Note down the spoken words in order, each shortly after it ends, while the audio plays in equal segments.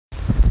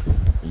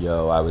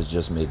yo, I was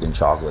just making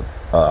chocolate,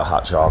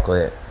 hot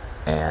chocolate,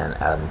 and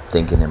I'm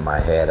thinking in my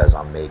head as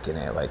I'm making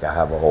it, like I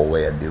have a whole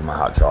way to do my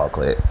hot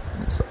chocolate.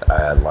 I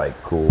had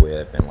like Cool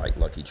Whip and like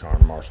Lucky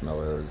Charm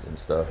marshmallows and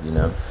stuff, you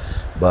know.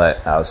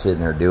 But I was sitting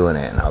there doing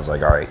it, and I was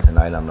like, all right,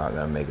 tonight I'm not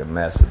gonna make a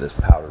mess with this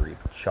powdery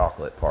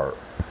chocolate part.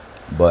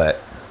 But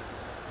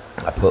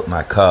I put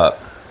my cup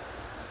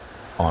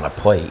on a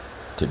plate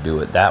to do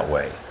it that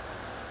way.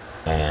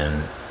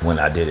 And when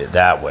I did it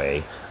that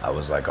way, I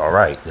was like, all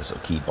right, this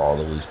will keep all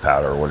the loose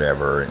powder or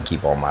whatever and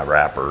keep all my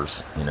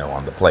wrappers, you know,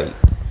 on the plate.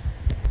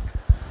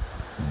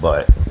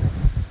 But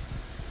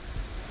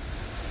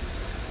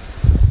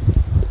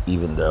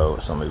even though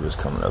somebody was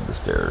coming up the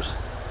stairs,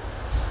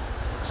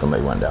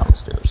 somebody went down the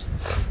stairs.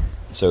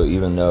 So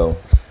even though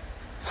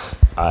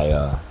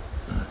I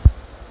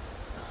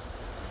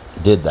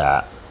did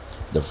that,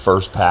 the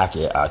first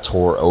packet I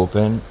tore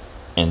open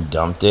and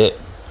dumped it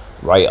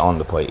right on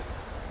the plate.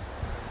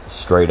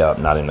 Straight up,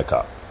 not in the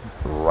cup.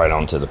 Right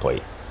onto the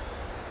plate.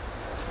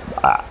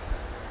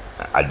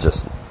 I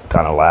just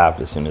kind of laughed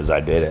as soon as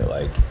I did it.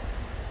 Like,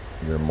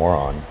 you're a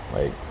moron.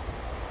 Like,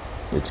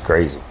 it's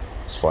crazy.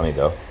 It's funny,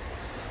 though.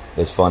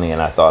 It's funny,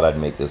 and I thought I'd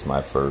make this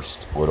my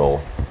first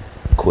little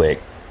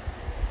quick,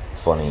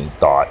 funny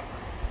thought,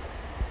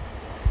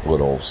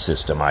 little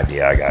system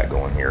idea I got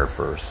going here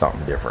for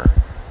something different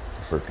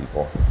for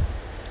people.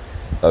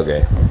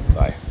 Okay,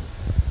 bye.